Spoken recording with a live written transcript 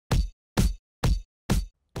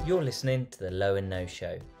You're listening to The Low and No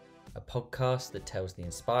Show, a podcast that tells the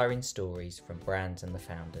inspiring stories from brands and the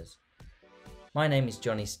founders. My name is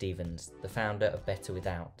Johnny Stevens, the founder of Better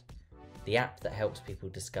Without, the app that helps people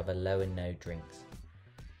discover low and no drinks.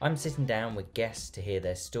 I'm sitting down with guests to hear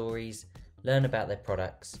their stories, learn about their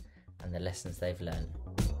products, and the lessons they've learned.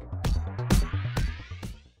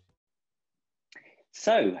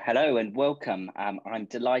 So, hello and welcome. I'm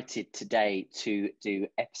delighted today to do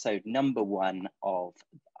episode number 1 of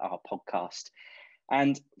our podcast.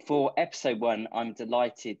 And for episode 1, I'm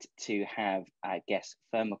delighted to have our guest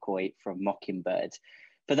Fern McCoy from Mockingbird.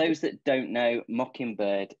 For those that don't know,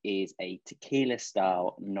 Mockingbird is a tequila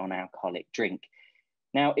style non-alcoholic drink.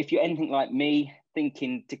 Now, if you're anything like me,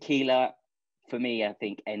 thinking tequila, for me, I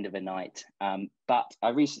think end of a night. But I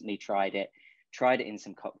recently tried it in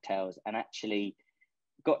some cocktails and actually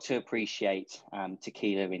got to appreciate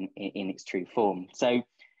tequila in its true form. So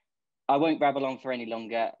I won't babble on for any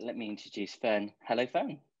longer. Let me introduce Fern. Hello,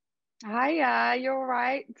 Fern. Hiya, you all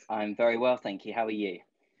right? I'm very well, thank you. How are you?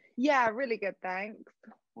 Yeah, really good, thanks.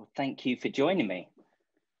 Well, thank you for joining me.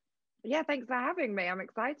 Yeah, thanks for having me. I'm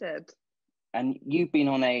excited. And you've been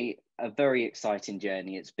on a very exciting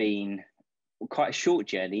journey. It's been quite a short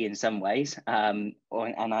journey in some ways. And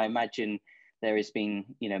I imagine there has been,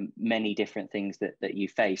 many different things that you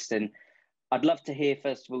faced. And I'd love to hear,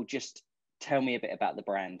 first of all, just tell me a bit about the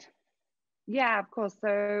brand. Yeah, of course.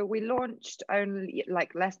 So we launched only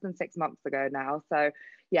less than 6 months ago now. So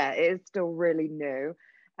yeah, it is still really new.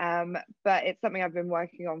 But it's something I've been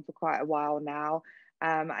working on for quite a while now.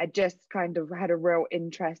 I just kind of had a real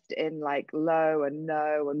interest in low and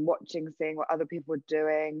no and seeing what other people were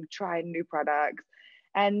doing, trying new products.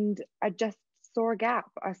 And I just saw a gap.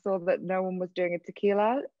 I saw that no one was doing a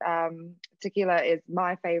tequila. Tequila is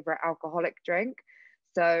my favorite alcoholic drink.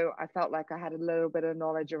 So I felt like I had a little bit of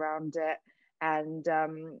knowledge around it and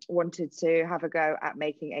wanted to have a go at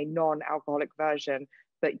making a non-alcoholic version,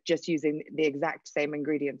 but just using the exact same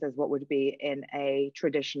ingredients as what would be in a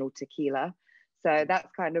traditional tequila. So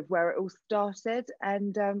that's kind of where it all started.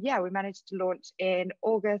 And we managed to launch in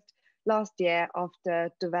August last year after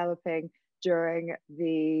developing during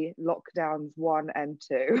the lockdowns 1 and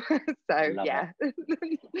 2. So yeah.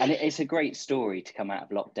 And it's a great story to come out of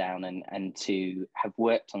lockdown and to have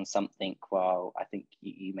worked on something while, I think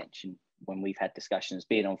you mentioned when we've had discussions,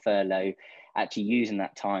 being on furlough, actually using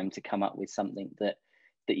that time to come up with something that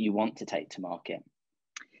you want to take to market.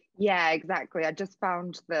 Yeah, exactly. I just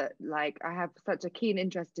found that I have such a keen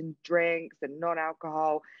interest in drinks and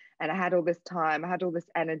non-alcohol, and I had all this time, I had all this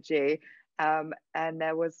energy, and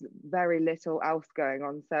there was very little else going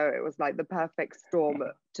on. So it was like the perfect storm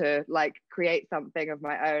to create something of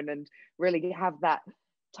my own and really have that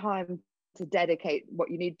time to dedicate what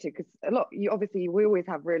you need to, because we always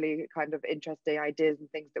have really kind of interesting ideas and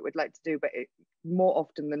things that we'd like to do, but it more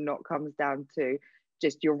often than not comes down to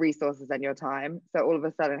just your resources and your time. So all of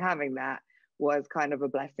a sudden having that was kind of a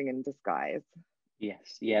blessing in disguise.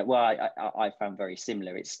 Yes, yeah. Well, I found very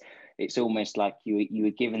similar. It's almost like you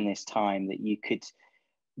were given this time that you could.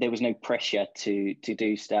 There was no pressure to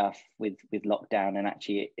do stuff with lockdown, and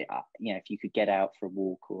actually, if you could get out for a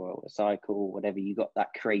walk or a cycle or whatever, you got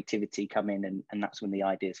that creativity come in, and that's when the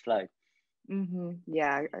ideas flow. Mm-hmm.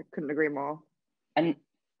 Yeah, I couldn't agree more. And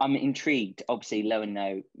I'm intrigued. Obviously, low and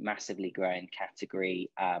no, massively growing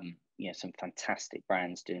category. Some fantastic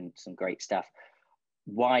brands doing some great stuff.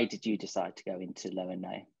 Why did you decide to go into low and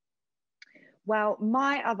no? Well,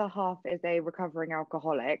 my other half is a recovering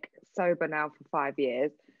alcoholic, sober now for 5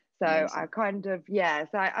 years. So amazing.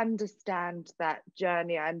 I understand that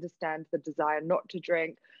journey. I understand the desire not to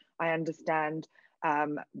drink. I understand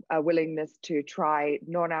a willingness to try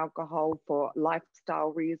non-alcohol for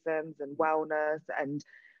lifestyle reasons and wellness. And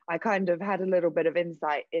I kind of had a little bit of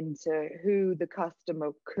insight into who the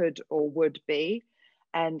customer could or would be,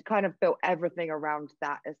 and kind of built everything around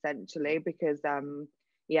that essentially, because a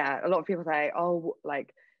lot of people say,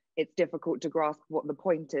 it's difficult to grasp what the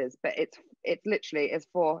point is, but it's literally is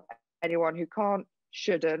for anyone who can't,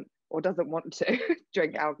 shouldn't, or doesn't want to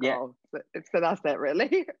drink alcohol. Yeah. So that's it,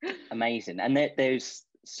 really. Amazing. And there's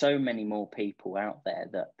so many more people out there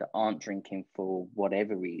that aren't drinking for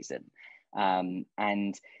whatever reason. And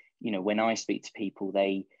when I speak to people,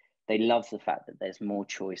 they love the fact that there's more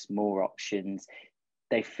choice, more options.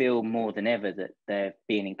 They feel more than ever that they're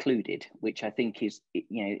being included, which I think is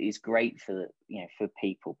great for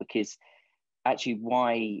people, because actually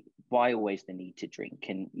why always the need to drink?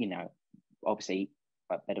 And obviously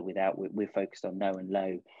Better Without, we're focused on no and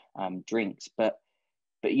low drinks, but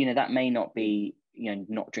that may not be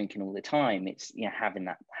not drinking all the time. It's having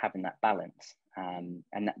that balance, and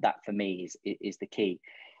that for me is the key.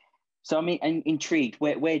 So I mean, I'm intrigued.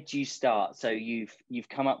 Where do you start? So you've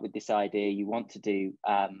come up with this idea. You want to do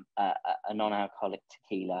a non-alcoholic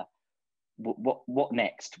tequila. What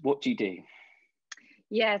next? What do you do?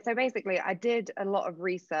 Yeah, so basically, I did a lot of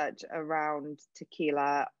research around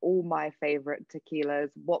tequila, all my favorite tequilas,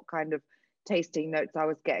 what kind of tasting notes I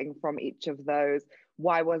was getting from each of those.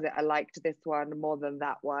 Why was it I liked this one more than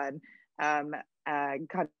that one?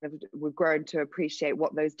 Kind of, we've grown to appreciate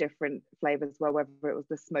what those different flavors were, whether it was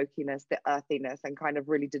the smokiness, the earthiness, and kind of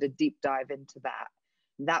really did a deep dive into that.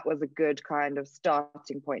 That was a good kind of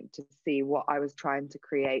starting point to see what I was trying to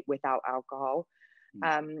create without alcohol.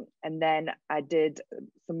 And then I did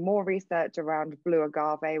some more research around blue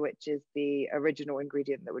agave, which is the original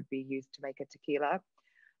ingredient that would be used to make a tequila.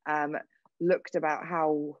 Looked about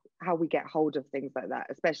how we get hold of things like that,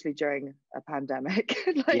 especially during a pandemic.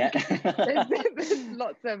 Like there's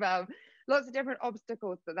lots of different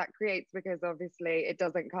obstacles that creates, because obviously it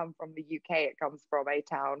doesn't come from the UK, it comes from a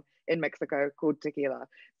town in Mexico called Tequila.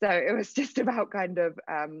 So it was just about kind of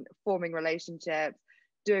forming relationships,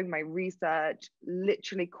 doing my research,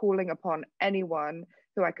 literally calling upon anyone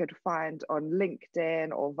who I could find on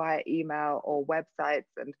LinkedIn or via email or websites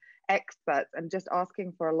and experts, and just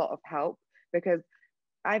asking for a lot of help, because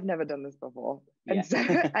I've never done this before. Yeah. And so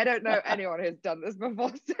I don't know anyone who's done this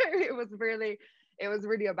before. So it was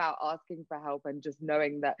really about asking for help and just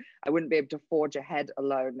knowing that I wouldn't be able to forge ahead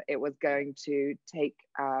alone. It was going to take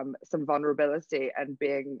some vulnerability and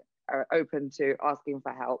being open to asking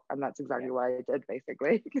for help, and that's exactly what I did,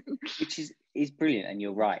 basically. Which is brilliant, and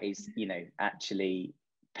you're right. Is actually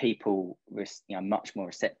people much more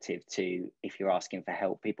receptive to if you're asking for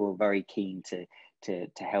help. People are very keen to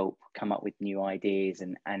help come up with new ideas,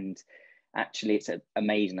 and actually it's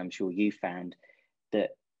amazing. I'm sure you found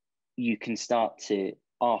that you can start to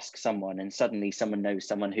ask someone, and suddenly someone knows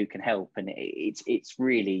someone who can help, and it's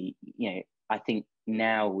really I think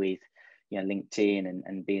now with LinkedIn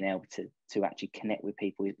and being able to actually connect with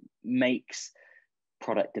people, it makes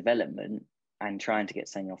product development and trying to get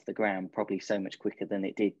something off the ground probably so much quicker than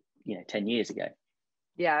it did 10 years ago.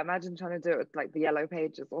 Yeah, imagine trying to do it with like the yellow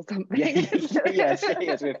pages or something. Yes,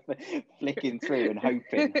 we're flicking through and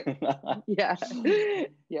hoping. yeah,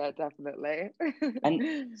 definitely.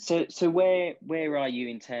 And so where are you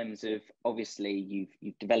in terms of, obviously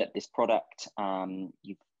you've developed this product,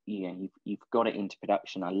 you've got it into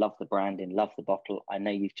production. I love the branding, love the bottle. I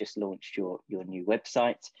know you've just launched your new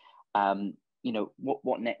website.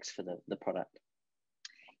 What next for the product?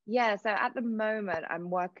 Yeah, so at the moment I'm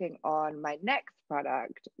working on my next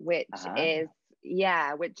product, which is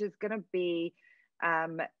going to be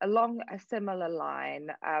along a similar line.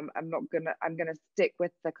 I'm gonna stick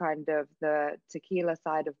with the kind of the tequila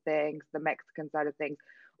side of things, the Mexican side of things,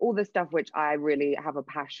 all the stuff which I really have a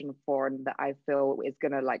passion for and that I feel is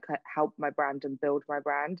gonna like help my brand and build my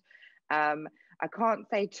brand. I can't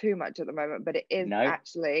say too much at the moment, but it is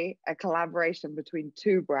actually a collaboration between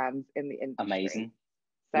two brands in the industry. Amazing.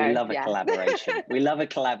 So, we love a collaboration. We love a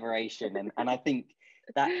collaboration, and I think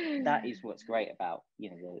that is what's great about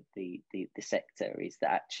the sector, is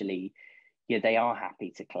that actually they are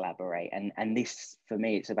happy to collaborate, and this for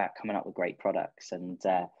me, it's about coming up with great products. And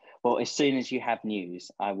well, as soon as you have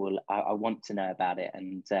news, I want to know about it,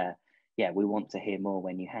 and we want to hear more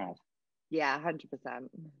when you have. Yeah, 100%.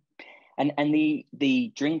 And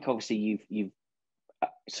the drink, obviously you've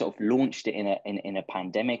sort of launched it in a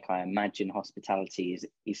pandemic. I imagine hospitality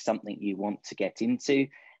is something you want to get into.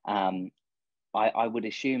 I would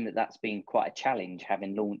assume that's been quite a challenge,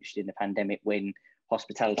 having launched in a pandemic when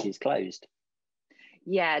hospitality is closed.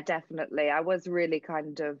 Yeah, definitely. I was really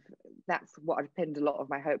that's what I've pinned a lot of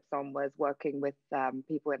my hopes on, was working with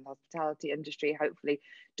people in the hospitality industry, hopefully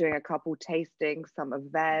doing a couple tastings, some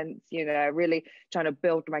events, really trying to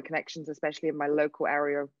build my connections, especially in my local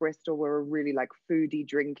area of Bristol. We're a really like foodie,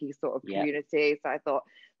 drinky sort of community. So I thought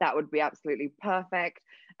that would be absolutely perfect.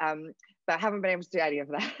 But I haven't been able to do any of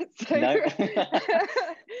that. So no.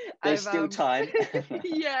 There's still time.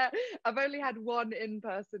 I've only had one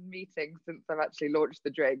in-person meeting since I've actually launched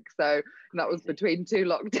the drink. So that was between two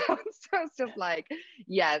lockdowns. So it's just like,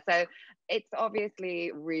 so it's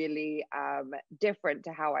obviously really different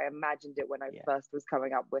to how I imagined it when I first was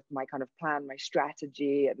coming up with my kind of plan, my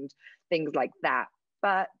strategy and things like that.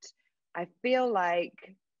 But I feel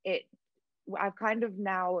like I've kind of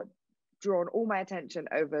now drawn all my attention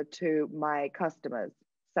over to my customers.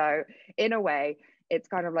 So in a way, it's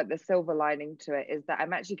kind of like the silver lining to it is that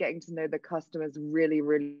I'm actually getting to know the customers really,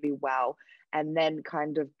 really well, and then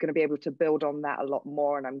kind of going to be able to build on that a lot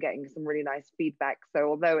more. And I'm getting some really nice feedback. So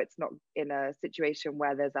although it's not in a situation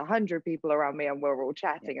where there's 100 people around me and we're all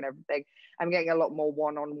chatting and everything, I'm getting a lot more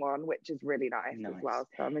one-on-one, which is really nice as well.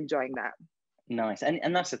 So I'm enjoying that. Nice.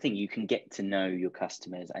 And that's the thing, you can get to know your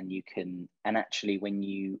customers, and you can, and actually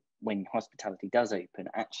when hospitality does open,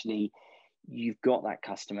 actually you've got that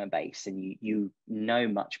customer base, and you know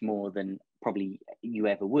much more than probably you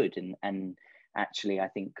ever would. And actually, I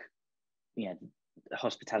think, you know,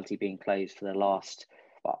 hospitality being closed for the last,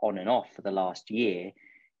 on and off for the last year,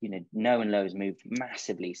 you know, No and Low has moved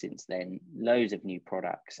massively since then, loads of new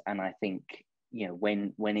products. And I think, you know,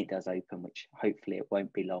 when it does open, which hopefully it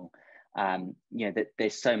won't be long, you know, that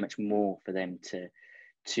there's so much more for them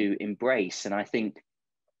to embrace. And I think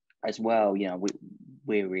as well, you know,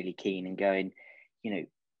 we're really keen and going, you know,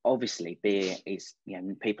 obviously beer is, you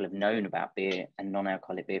know, people have known about beer and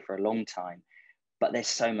non-alcoholic beer for a long time, but there's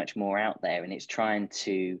so much more out there, and it's trying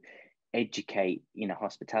to educate, you know,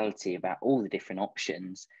 hospitality about all the different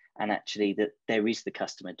options, and actually that there is the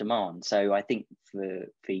customer demand. So I think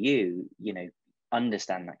for you, you know,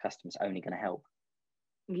 understand that customer's only going to help.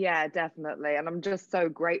 Yeah, definitely. And I'm just so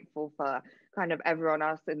grateful for kind of everyone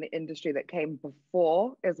else in the industry that came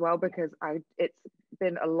before as well, because it's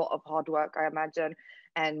been a lot of hard work, I imagine.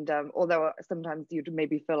 And although sometimes you'd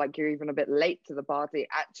maybe feel like you're even a bit late to the party,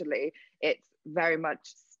 actually, it's very much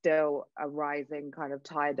still a rising kind of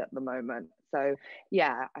tide at the moment. So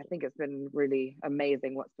yeah, I think it's been really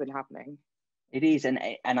amazing what's been happening. It is, and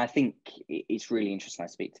I think it's really interesting. I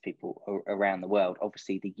speak to people around the world.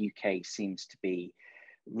 Obviously, the UK seems to be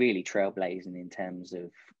really trailblazing in terms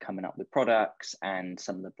of coming up with products and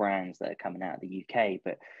some of the brands that are coming out of the UK.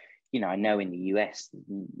 But, you know, I know in the US,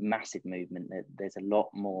 massive movement, that there's a lot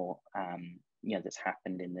more, you know, that's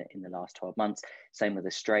happened in the last 12 months. Same with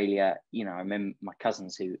Australia. You know, I remember my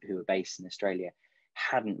cousins who are based in Australia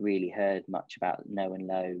hadn't really heard much about No and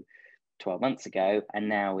Low 12 months ago, and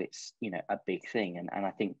now it's, you know, a big thing. And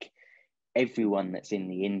I think everyone that's in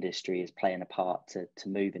the industry is playing a part to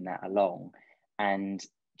moving that along. And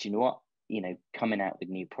do you know what? You know, coming out with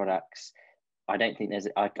new products, I don't think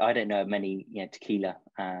I don't know many, you know, tequila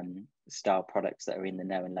style products that are in the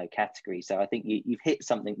No and Low category. So I think you've hit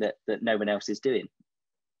something that no one else is doing.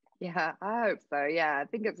 Yeah, I hope so. Yeah, I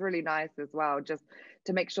think it's really nice as well, just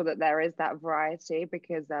to make sure that there is that variety,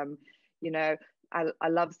 because you know, I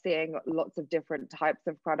love seeing lots of different types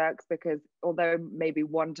of products, because although maybe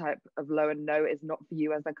one type of Low and No is not for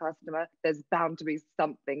you as a customer, there's bound to be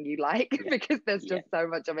something you like, because there's just so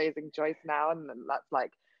much amazing choice now. And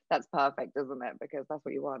that's perfect, isn't it? Because that's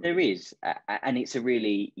what you want. There is. And it's a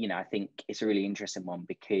really, you know, I think it's a really interesting one,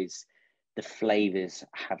 because the flavors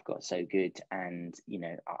have got so good. And, you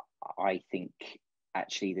know, I think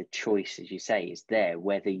actually the choice, as you say, is there.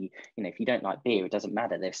 Whether you know, if you don't like beer, it doesn't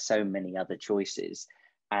matter, there's so many other choices.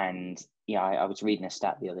 And yeah, I was reading a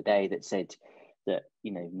stat the other day that said that,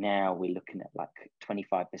 you know, now we're looking at like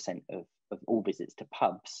 25% of all visits to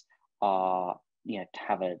pubs are, you know, to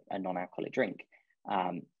have a non-alcoholic drink,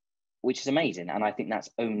 which is amazing. And I think that's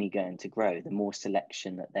only going to grow the more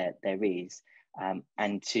selection that there is,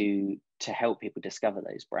 and to help people discover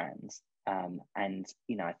those brands. And,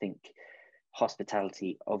 you know, I think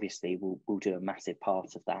hospitality obviously will do a massive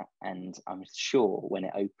part of that, and I'm sure when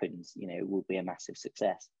it opens, you know, it will be a massive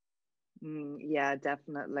success. Yeah,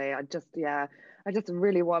 definitely. I just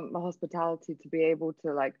really want the hospitality to be able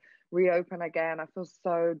to like reopen again. I feel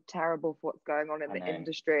so terrible for what's going on in the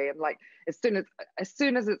industry, and like as soon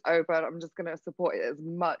as it's open, I'm just going to support it as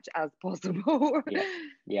much as possible.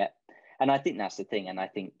 Yeah, and I think that's the thing. And I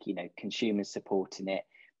think, you know, consumers supporting it,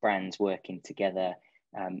 brands working together.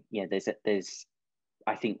 You know, there's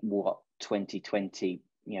I think what 2020,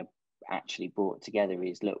 you know, actually brought together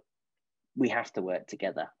is, look, we have to work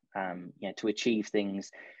together, you know, to achieve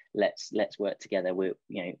things. Let's work together. We're,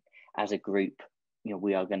 you know, as a group, you know,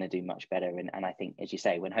 we are going to do much better. And I think, as you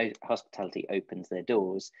say, when hospitality opens their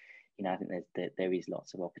doors, you know, I think there is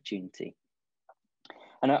lots of opportunity.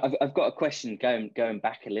 And I've got a question going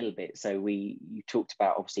back a little bit. So you talked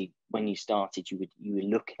about, obviously when you started, you were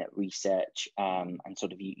looking at research, and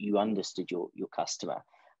sort of you understood your customer.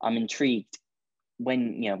 I'm intrigued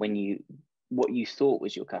when what you thought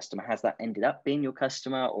was your customer, has that ended up being your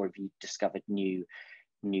customer, or have you discovered new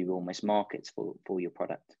almost markets for your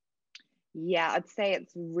product? Yeah, I'd say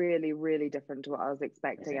it's really, really different to what I was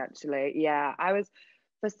expecting, actually. Yeah, I was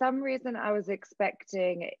For some reason, I was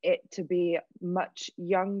expecting it to be much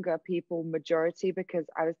younger people majority, because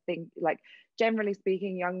I was thinking, like, generally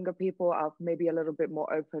speaking, younger people are maybe a little bit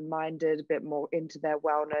more open-minded, a bit more into their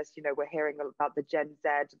wellness. You know, we're hearing about the Gen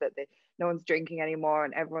Z, that no one's drinking anymore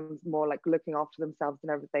and everyone's more like looking after themselves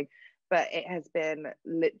and everything. But it has been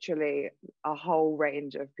literally a whole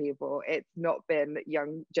range of people. It's not been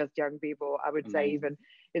just young people. I would say even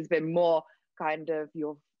it's been more kind of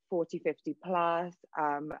your 40, 50 plus,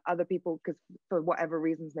 other people, because for whatever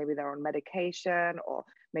reasons, maybe they're on medication, or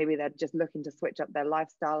maybe they're just looking to switch up their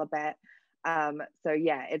lifestyle a bit. So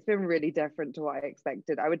yeah, it's been really different to what I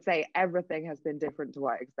expected. I would say everything has been different to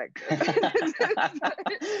what I expected.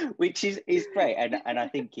 Which is great. And I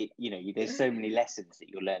think there's so many lessons that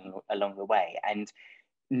you'll learn along the way. And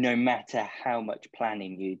no matter how much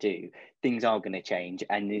planning you do, things are going to change,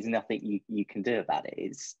 and there's nothing you can do about it.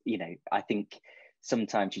 It's, I think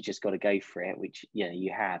sometimes you just got to go for it, which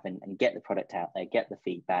you have, and get the product out there, get the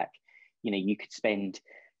feedback. You could spend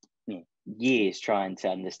years trying to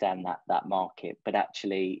understand that market, but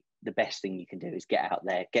actually the best thing you can do is get out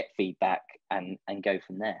there, get feedback, and go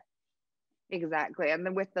from there. Exactly. And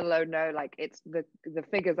then with the low no, like, it's the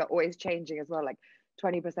figures are always changing as well. Like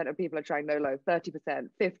 20% of people are trying no low, 30%,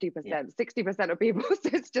 50%, 60% of people. So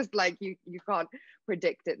it's just like you can't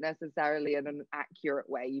predict it necessarily in an accurate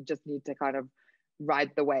way. You just need to kind of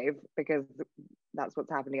ride the wave, because that's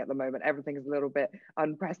what's happening at the moment. Everything is a little bit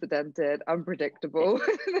unprecedented, unpredictable.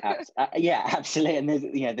 Yeah, absolutely.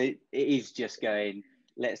 And it is just going,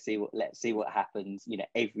 let's see what happens,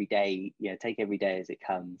 every day, take every day as it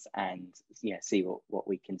comes, and see what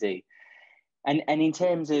we can do. And in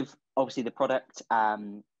terms of obviously the product, I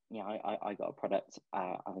got a product,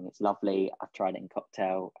 I think it's lovely. I've tried it in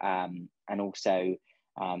cocktail, and also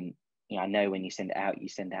I know when you send it out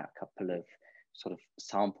a couple of sort of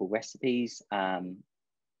sample recipes.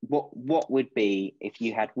 What would be, if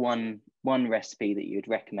you had one recipe that you'd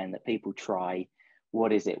recommend that people try,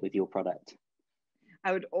 what is it with your product?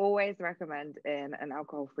 I would always recommend in an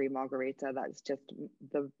alcohol-free margarita. That's just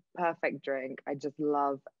the perfect drink. I just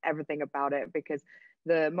love everything about it, because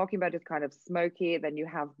the Mockingbird is kind of smoky. Then you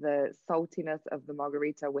have the saltiness of the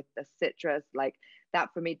margarita with the citrus. Like,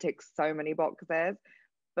 that for me ticks so many boxes.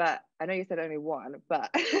 But I know you said only one, but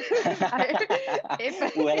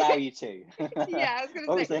we'll allow you to. Yeah, I was going to say,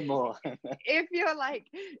 or is there more? If you're like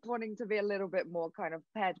wanting to be a little bit more kind of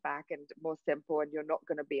pared back and more simple, and you're not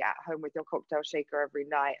going to be at home with your cocktail shaker every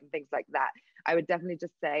night and things like that, I would definitely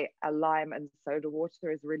just say a lime and soda water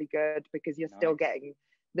is really good, because you're still getting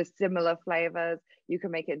the similar flavors. You can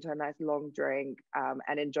make it into a nice long drink,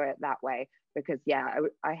 and enjoy it that way. Because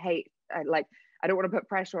I don't want to put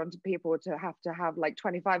pressure onto people to have like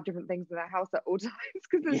 25 different things in their house at all times,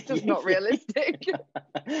 because it's just not realistic.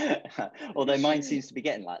 Although mine seems to be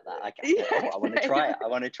getting like that. I want to try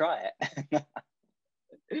it.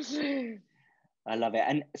 I love it.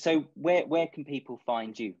 And so where can people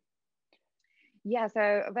find you? Yeah,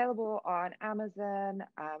 so available on Amazon,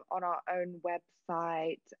 on our own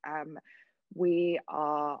website. We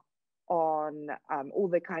are on all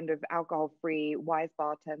the kind of alcohol-free Wise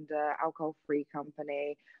Bartender, alcohol-free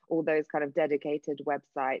company, all those kind of dedicated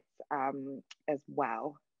websites as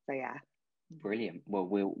well. So yeah. Brilliant. Well,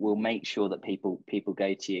 we'll make sure that people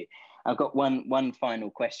go to you. I've got one final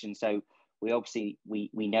question. So we obviously we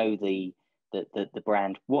know the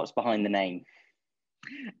brand. What's behind the name?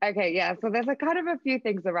 Okay, yeah, so there's a kind of a few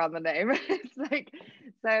things around the name. It's like,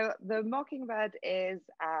 so the Mockingbird is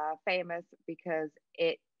famous because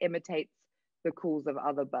it imitates the calls of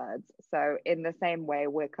other birds. So in the same way,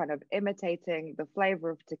 we're kind of imitating the flavor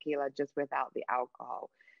of tequila, just without the alcohol.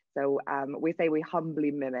 So we say we humbly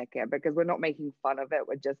mimic it, because we're not making fun of it.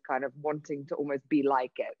 We're just kind of wanting to almost be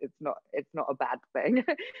like it. It's not a bad thing.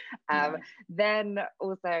 Nice. Then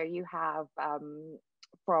also you have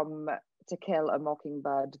from To Kill a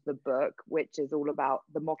Mockingbird, the book, which is all about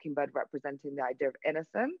the mockingbird representing the idea of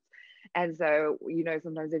innocence. And so,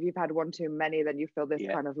 sometimes if you've had one too many, then you feel this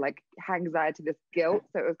kind of like anxiety, this guilt.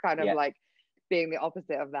 So it was kind of like being the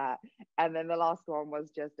opposite of that. And then the last one was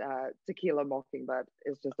just Tequila Mockingbird.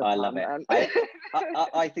 It's just a I pun. love it.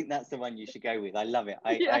 I think that's the one you should go with. I love it.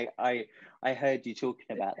 I heard you talking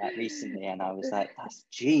about that recently, and I was like, that's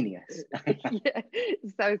genius. Yeah,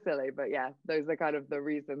 it's so silly, but yeah, those are kind of the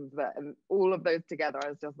reasons that, and all of those together, I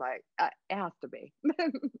was just like, it has to be.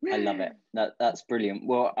 I love it. That's brilliant.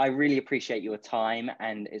 Well, I really appreciate your time,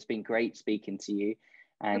 and it's been great speaking to you.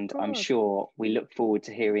 And I'm sure we look forward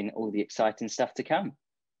to hearing all the exciting stuff to come.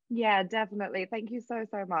 Yeah, definitely. Thank you so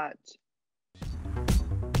much.